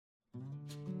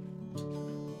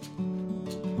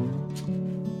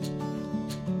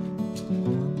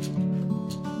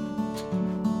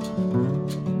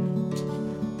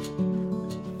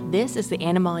This is the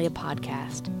Animalia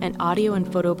Podcast, an audio and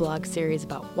photo blog series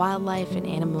about wildlife and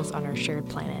animals on our shared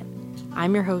planet.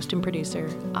 I'm your host and producer,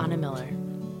 Anna Miller.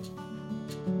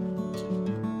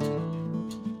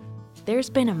 There's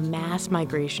been a mass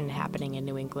migration happening in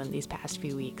New England these past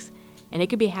few weeks, and it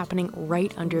could be happening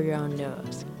right under your own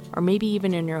nose, or maybe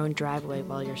even in your own driveway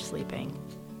while you're sleeping.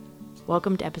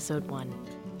 Welcome to episode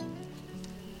 1.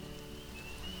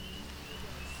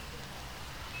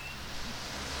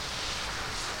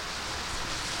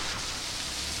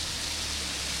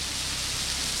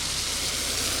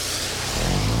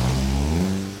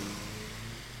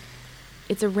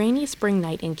 It's a rainy spring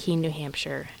night in Keene, New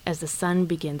Hampshire, as the sun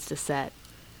begins to set.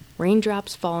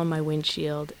 Raindrops fall on my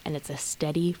windshield, and it's a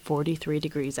steady 43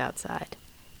 degrees outside.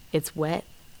 It's wet,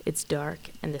 it's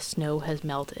dark, and the snow has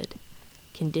melted.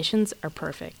 Conditions are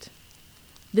perfect.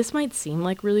 This might seem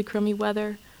like really crummy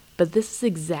weather, but this is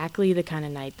exactly the kind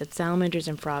of night that salamanders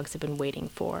and frogs have been waiting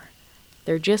for.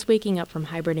 They're just waking up from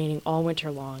hibernating all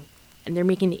winter long, and they're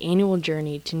making the annual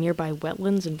journey to nearby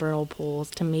wetlands and vernal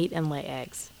pools to mate and lay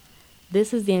eggs.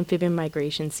 This is the amphibian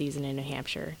migration season in New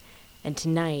Hampshire, and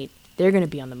tonight, they're going to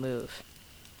be on the move.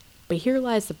 But here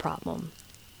lies the problem.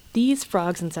 These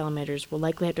frogs and salamanders will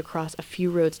likely have to cross a few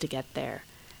roads to get there,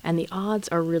 and the odds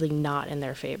are really not in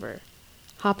their favor.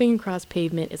 Hopping across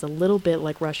pavement is a little bit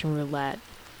like Russian roulette,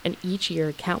 and each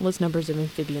year, countless numbers of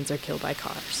amphibians are killed by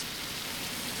cars.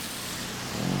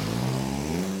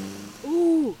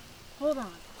 Ooh, hold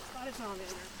on. Spotted salamander.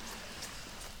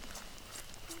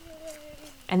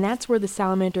 And that's where the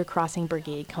Salamander Crossing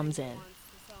Brigade comes in.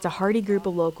 It's a hardy group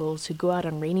of locals who go out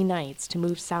on rainy nights to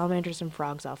move salamanders and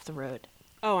frogs off the road.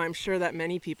 Oh, I'm sure that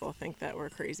many people think that we're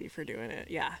crazy for doing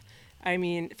it. Yeah. I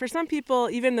mean, for some people,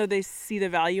 even though they see the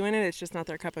value in it, it's just not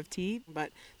their cup of tea.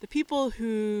 But the people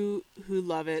who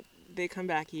love it, they come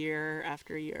back year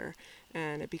after year,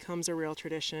 and it becomes a real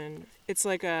tradition. It's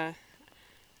like a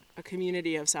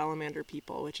community of salamander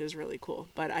people, which is really cool.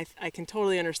 But I can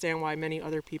totally understand why many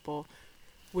other people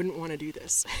wouldn't want to do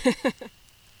this.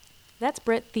 That's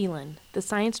Brett Thielen, the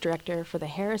science director for the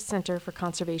Harris Center for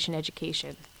Conservation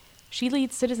Education. She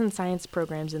leads citizen science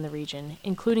programs in the region,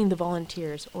 including the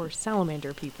volunteers, or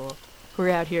salamander people, who are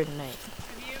out here tonight.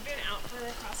 Have you been out for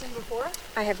a crossing before?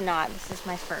 I have not. This is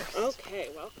my first. Okay,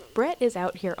 welcome. Brett is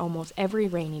out here almost every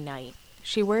rainy night.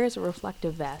 She wears a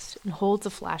reflective vest and holds a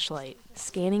flashlight,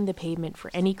 scanning the pavement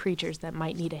for any creatures that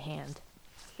might need a hand.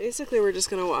 Basically, we're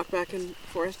just going to walk back and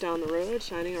forth down the road,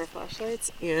 shining our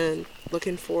flashlights and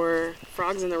looking for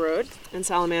frogs in the road and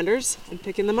salamanders and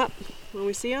picking them up when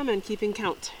we see them and keeping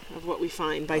count of what we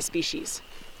find by species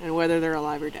and whether they're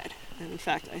alive or dead. And in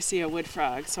fact, I see a wood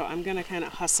frog, so I'm going to kind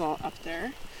of hustle up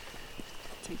there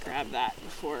to grab that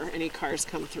before any cars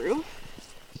come through.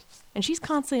 And she's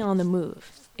constantly on the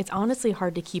move. It's honestly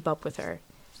hard to keep up with her.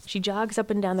 She jogs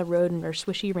up and down the road in her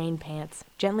swishy rain pants,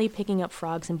 gently picking up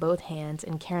frogs in both hands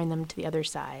and carrying them to the other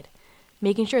side,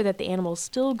 making sure that the animal's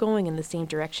still going in the same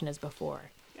direction as before.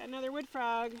 Got another wood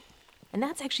frog. And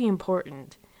that's actually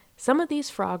important. Some of these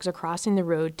frogs are crossing the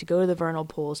road to go to the vernal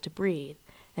pools to breed,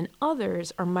 and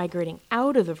others are migrating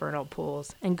out of the vernal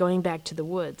pools and going back to the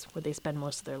woods where they spend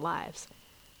most of their lives.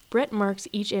 Brett marks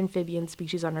each amphibian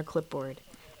species on her clipboard,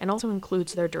 and also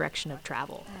includes their direction of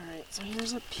travel. All right, so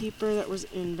here's a peeper that was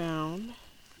inbound.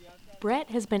 Brett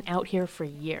has been out here for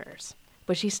years,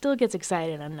 but she still gets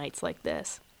excited on nights like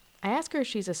this. I ask her if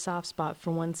she's a soft spot for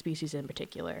one species in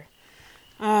particular.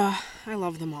 I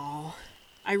love them all.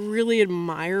 I really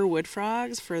admire wood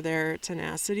frogs for their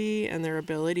tenacity and their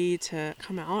ability to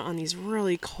come out on these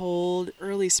really cold,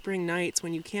 early spring nights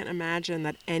when you can't imagine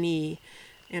that any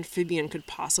amphibian could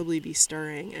possibly be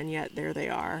stirring, and yet there they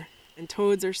are. And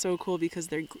toads are so cool because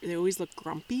they always look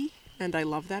grumpy, and I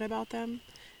love that about them.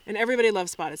 And everybody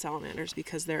loves spotted salamanders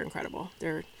because they're incredible.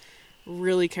 They're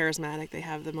really charismatic. They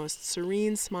have the most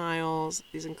serene smiles,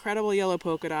 these incredible yellow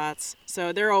polka dots.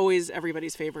 So they're always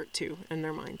everybody's favorite too, and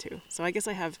they're mine too. So I guess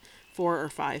I have 4 or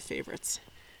 5 favorites.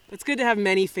 But it's good to have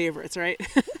many favorites, right?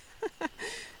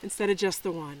 Instead of just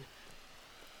the one.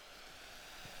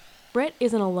 Brett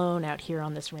isn't alone out here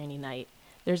on this rainy night.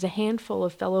 There's a handful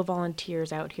of fellow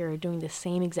volunteers out here doing the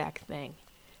same exact thing,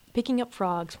 picking up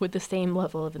frogs with the same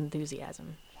level of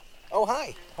enthusiasm. Oh,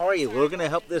 hi. How are you? We're going to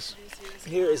help this.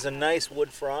 Here is a nice wood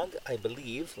frog, I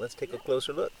believe. Let's take a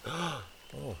closer look.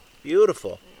 Oh,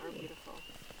 beautiful. They are beautiful.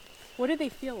 What do they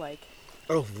feel like?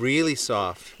 Oh, really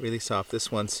soft. Really soft.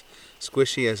 This one's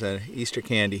squishy as an Easter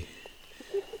candy.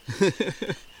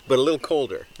 But a little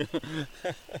colder.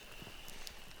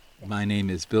 My name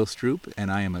is Bill Stroop,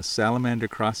 and I am a Salamander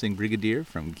Crossing Brigadier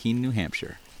from Keene, New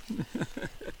Hampshire.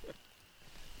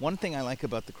 One thing I like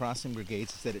about the crossing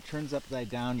brigades is that it turns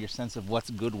upside down your sense of what's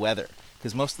good weather.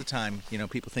 Because most of the time,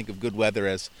 people think of good weather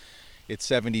as it's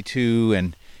 72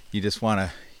 and you just want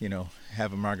to,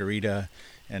 have a margarita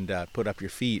and put up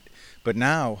your feet. But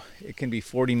now it can be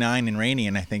 49 and rainy,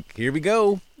 and I think, here we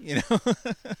go,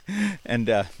 and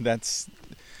that's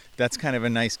kind of a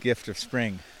nice gift of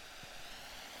spring.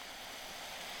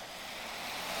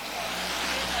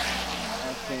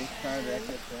 Okay,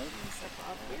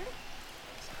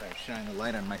 shine a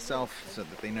light on myself so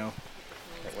that they know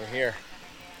that we're here.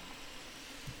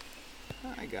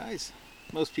 Hi guys.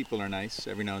 Most people are nice.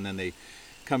 Every now and then they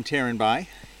come tearing by,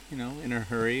 in a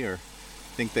hurry or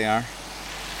think they are.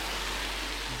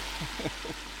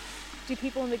 Do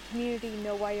people in the community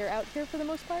know why you're out here for the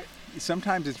most part?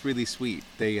 Sometimes it's really sweet.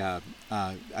 We've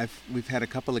had a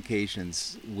couple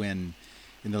occasions when,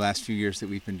 in the last few years that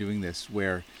we've been doing this,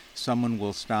 where someone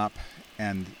will stop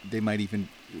and they might even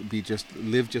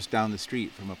live just down the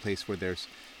street from a place where there's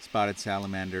spotted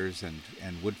salamanders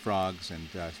and wood frogs and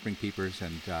spring peepers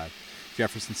and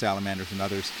Jefferson salamanders and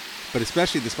others. But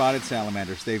especially the spotted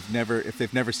salamanders, if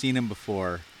they've never seen them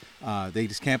before, they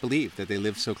just can't believe that they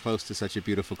live so close to such a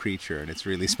beautiful creature, and it's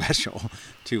really special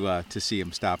to see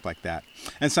them stop like that.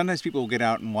 And sometimes people will get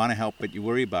out and want to help, but you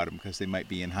worry about them because they might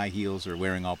be in high heels or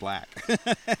wearing all black.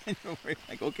 And you're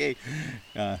like, okay,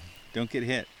 don't get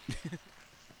hit.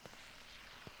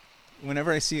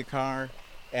 Whenever I see a car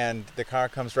and the car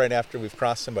comes right after we've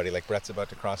crossed somebody, like Brett's about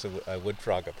to cross a wood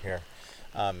frog up here,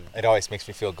 it always makes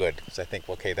me feel good because I think,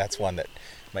 okay, that's one that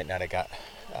might not have got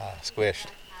squished.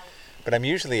 But I'm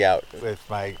usually out with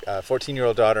my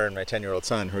 14-year-old daughter and my 10-year-old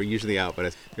son, who are usually out,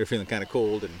 but they're feeling kind of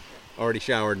cold and already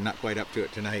showered and not quite up to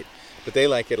it tonight. But they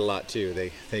like it a lot too.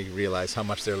 They realize how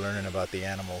much they're learning about the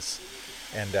animals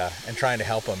and trying to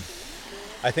help them.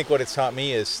 I think what it's taught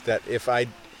me is that if I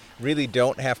really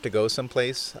don't have to go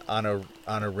someplace on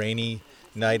a rainy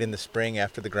night in the spring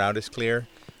after the ground is clear,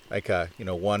 like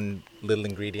one little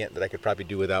ingredient that I could probably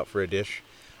do without for a dish,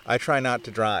 I try not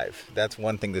to drive. That's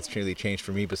one thing that's really changed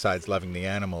for me besides loving the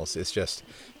animals. It's just,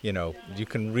 you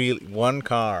can really, one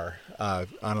car on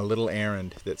a little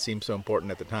errand that seemed so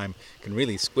important at the time can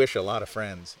really squish a lot of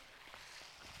friends.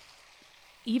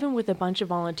 Even with a bunch of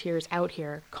volunteers out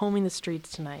here combing the streets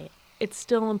tonight, it's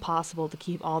still impossible to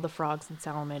keep all the frogs and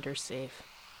salamanders safe.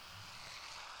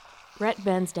 Brett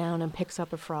bends down and picks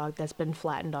up a frog that's been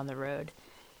flattened on the road.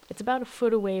 It's about a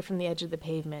foot away from the edge of the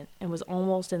pavement and was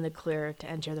almost in the clear to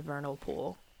enter the vernal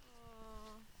pool.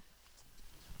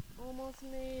 Almost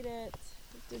made it.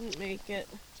 It didn't make it.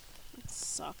 It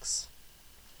sucks.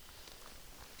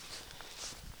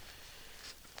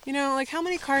 How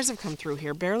many cars have come through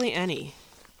here? Barely any.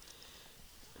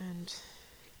 And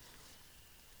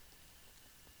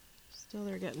still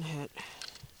they're getting hit.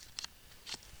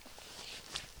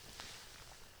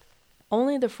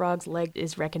 Only the frog's leg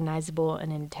is recognizable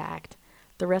and intact.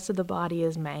 The rest of the body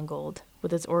is mangled,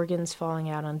 with its organs falling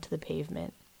out onto the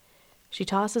pavement. She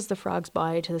tosses the frog's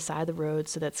body to the side of the road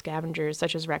so that scavengers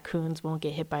such as raccoons won't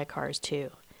get hit by cars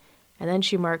too. And then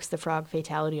she marks the frog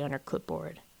fatality on her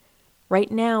clipboard.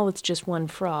 Right now it's just one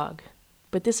frog,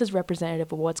 but this is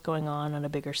representative of what's going on a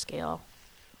bigger scale.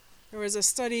 There was a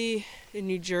study in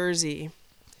New Jersey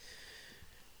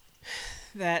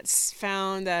that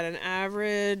found that an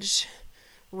average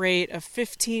rate of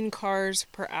 15 cars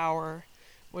per hour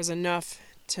was enough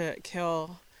to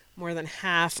kill more than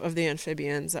half of the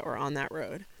amphibians that were on that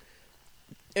road.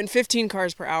 And 15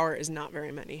 cars per hour is not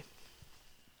very many.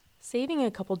 Saving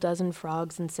a couple dozen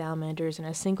frogs and salamanders in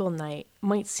a single night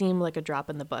might seem like a drop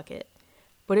in the bucket,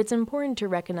 but it's important to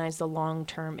recognize the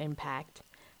long-term impact.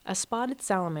 A spotted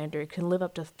salamander can live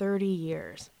up to 30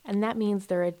 years, and that means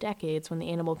there are decades when the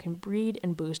animal can breed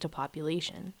and boost a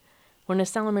population. When a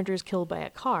salamander is killed by a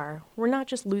car, we're not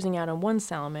just losing out on one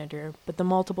salamander, but the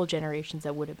multiple generations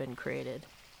that would have been created.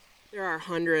 There are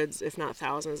hundreds, if not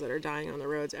thousands, that are dying on the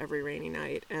roads every rainy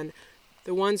night, and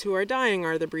the ones who are dying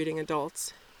are the breeding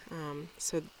adults.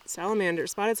 So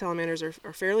spotted salamanders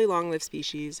are fairly long-lived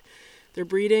species. They're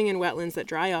breeding in wetlands that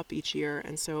dry up each year,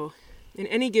 and so in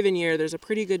any given year, there's a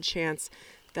pretty good chance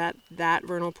that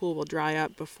vernal pool will dry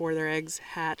up before their eggs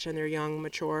hatch and their young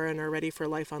mature and are ready for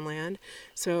life on land.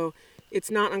 So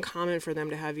it's not uncommon for them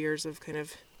to have years of kind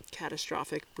of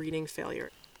catastrophic breeding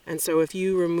failure. And so if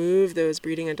you remove those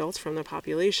breeding adults from the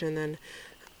population, then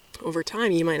over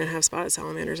time you might not have spotted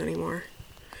salamanders anymore.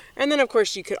 And then, of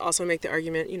course, you could also make the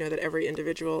argument, that every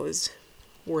individual is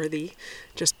worthy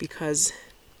just because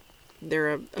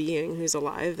they're a being who's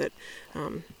alive that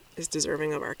is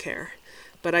deserving of our care.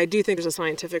 But I do think there's a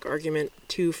scientific argument,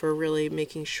 too, for really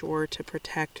making sure to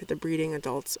protect the breeding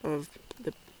adults of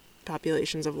the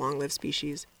populations of long-lived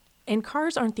species. And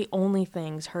cars aren't the only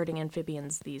things hurting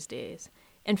amphibians these days.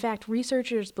 In fact,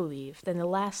 researchers believe that in the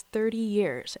last 30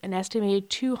 years, an estimated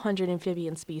 200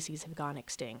 amphibian species have gone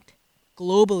extinct.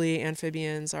 Globally,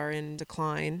 amphibians are in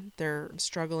decline. They're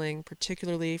struggling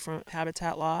particularly from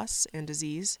habitat loss and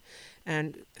disease.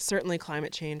 And certainly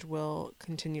climate change will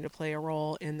continue to play a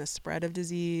role in the spread of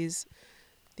disease,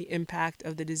 the impact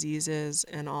of the diseases,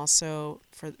 and also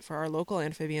for our local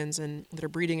amphibians that are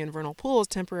breeding in vernal pools,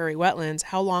 temporary wetlands,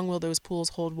 how long will those pools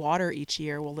hold water each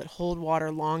year? Will it hold water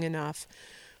long enough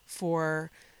for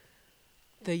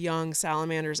the young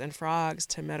salamanders and frogs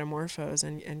to metamorphose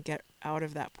and get out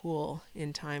of that pool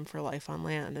in time for life on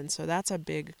land? And so that's a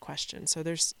big question. So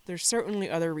there's certainly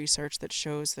other research that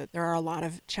shows that there are a lot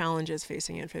of challenges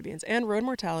facing amphibians, and road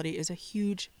mortality is a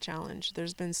huge challenge.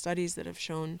 There's been studies that have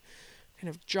shown kind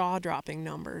of jaw-dropping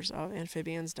numbers of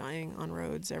amphibians dying on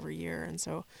roads every year. And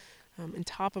so on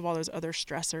top of all those other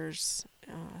stressors,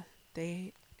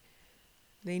 they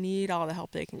need all the help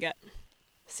they can get.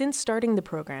 Since starting the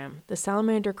program, the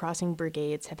Salamander Crossing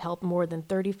Brigades have helped more than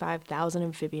 35,000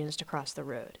 amphibians to cross the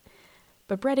road.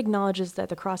 But Brett acknowledges that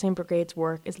the Crossing Brigades'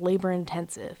 work is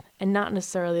labor-intensive and not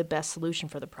necessarily the best solution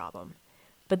for the problem.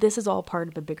 But this is all part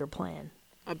of a bigger plan.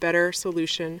 A better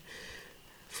solution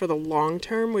for the long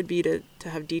term would be to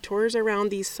have detours around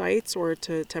these sites, or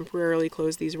to temporarily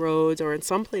close these roads, or in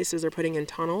some places they're putting in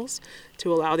tunnels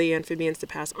to allow the amphibians to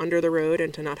pass under the road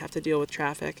and to not have to deal with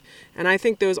traffic. And I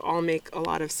think those all make a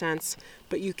lot of sense,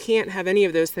 but you can't have any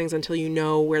of those things until you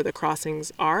know where the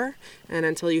crossings are and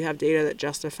until you have data that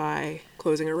justify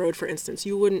closing a road. For instance,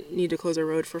 you wouldn't need to close a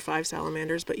road for 5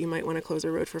 salamanders, but you might want to close a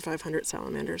road for 500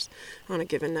 salamanders on a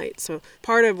given night. So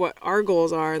part of what our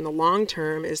goals are in the long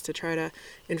term is to try to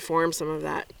inform some of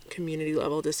that community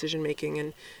level decision making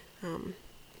and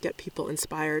get people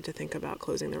inspired to think about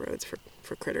closing the roads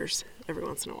for critters every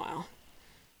once in a while.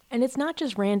 And it's not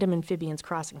just random amphibians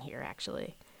crossing here,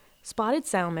 actually. Spotted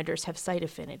salamanders have site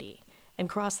affinity and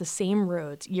cross the same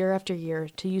roads year after year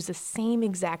to use the same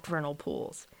exact vernal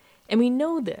pools. And we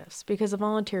know this because the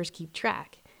volunteers keep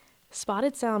track.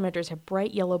 Spotted salamanders have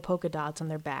bright yellow polka dots on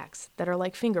their backs that are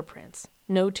like fingerprints.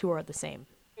 No two are the same.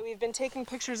 We've been taking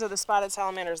pictures of the spotted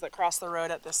salamanders that cross the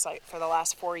road at this site for the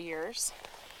last 4 years.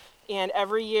 And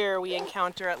every year we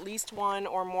encounter at least one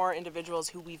or more individuals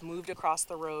who we've moved across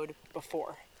the road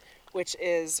before, which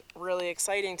is really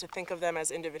exciting to think of them as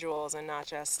individuals and not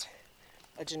just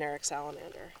a generic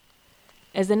salamander.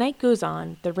 As the night goes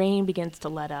on, the rain begins to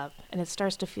let up and it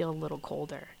starts to feel a little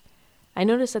colder. I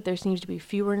notice that there seems to be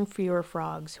fewer and fewer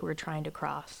frogs who are trying to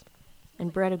cross.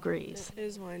 And Brett agrees. It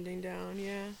is winding down,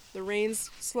 yeah. The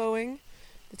rain's slowing,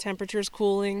 the temperature's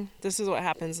cooling. This is what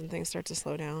happens when things start to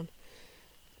slow down.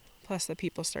 Plus the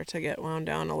people start to get wound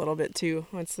down a little bit too.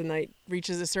 Once the night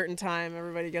reaches a certain time,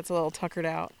 everybody gets a little tuckered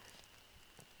out.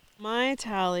 My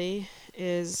tally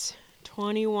is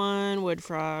 21 wood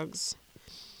frogs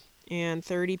and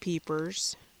 30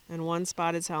 peepers and 1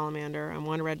 spotted salamander and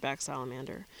 1 redback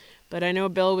salamander. But I know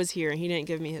Bill was here and he didn't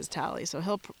give me his tally,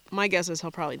 so my guess is he'll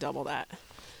probably double that,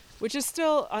 which is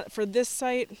still, for this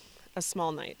site, a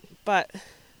small night, but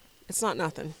it's not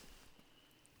nothing.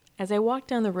 As I walk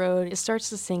down the road, it starts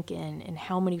to sink in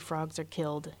how many frogs are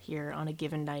killed here on a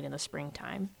given night in the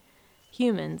springtime.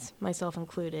 Humans, myself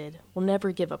included, will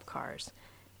never give up cars,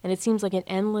 and it seems like an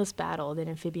endless battle that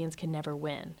amphibians can never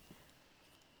win.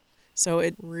 So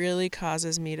it really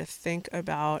causes me to think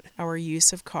about our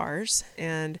use of cars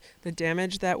and the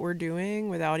damage that we're doing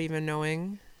without even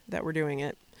knowing that we're doing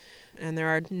it. And there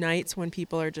are nights when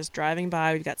people are just driving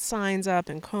by. We've got signs up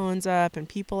and cones up and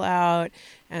people out,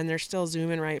 and they're still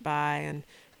zooming right by. And,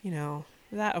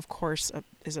 that, of course,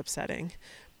 is upsetting.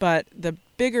 But the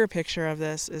bigger picture of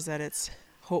this is that it's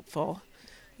hopeful.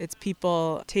 It's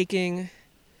people taking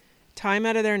time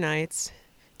out of their nights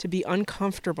to be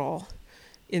uncomfortable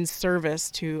in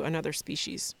service to another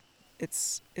species.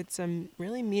 It's a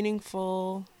really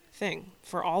meaningful thing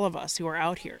for all of us who are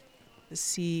out here to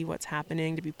see what's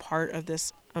happening, to be part of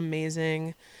this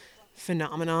amazing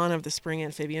phenomenon of the spring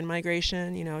amphibian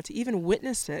migration, to even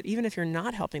witness it, even if you're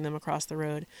not helping them across the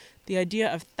road. The idea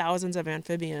of thousands of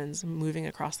amphibians moving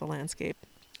across the landscape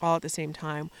all at the same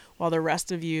time while the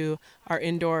rest of you are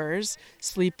indoors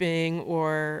sleeping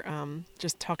or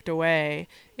just tucked away,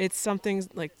 it's something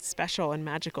like special and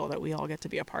magical that we all get to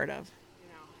be a part of.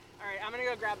 All right, I'm gonna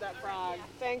go grab that frog.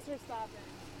 Thanks for stopping.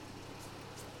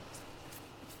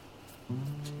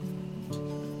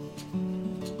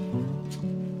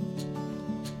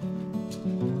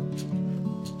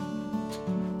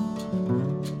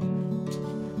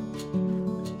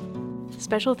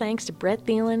 Special thanks to Brett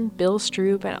Thielen, Bill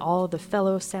Stroop, and all of the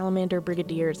fellow salamander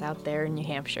brigadiers out there in New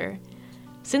Hampshire.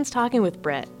 Since talking with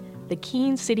Brett, the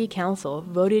Keene City Council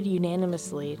voted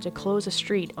unanimously to close a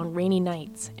street on rainy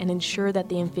nights and ensure that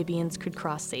the amphibians could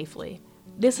cross safely.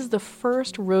 This is the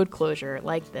first road closure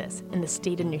like this in the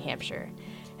state of New Hampshire,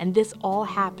 and this all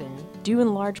happened due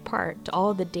in large part to all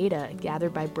of the data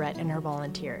gathered by Brett and her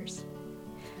volunteers.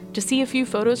 To see a few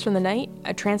photos from the night,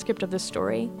 a transcript of the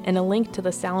story, and a link to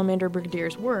the Salamander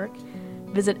Brigadier's work,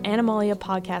 visit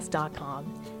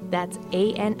animaliapodcast.com. That's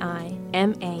ANIMALIA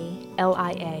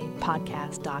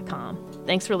podcast.com.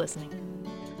 Thanks for listening.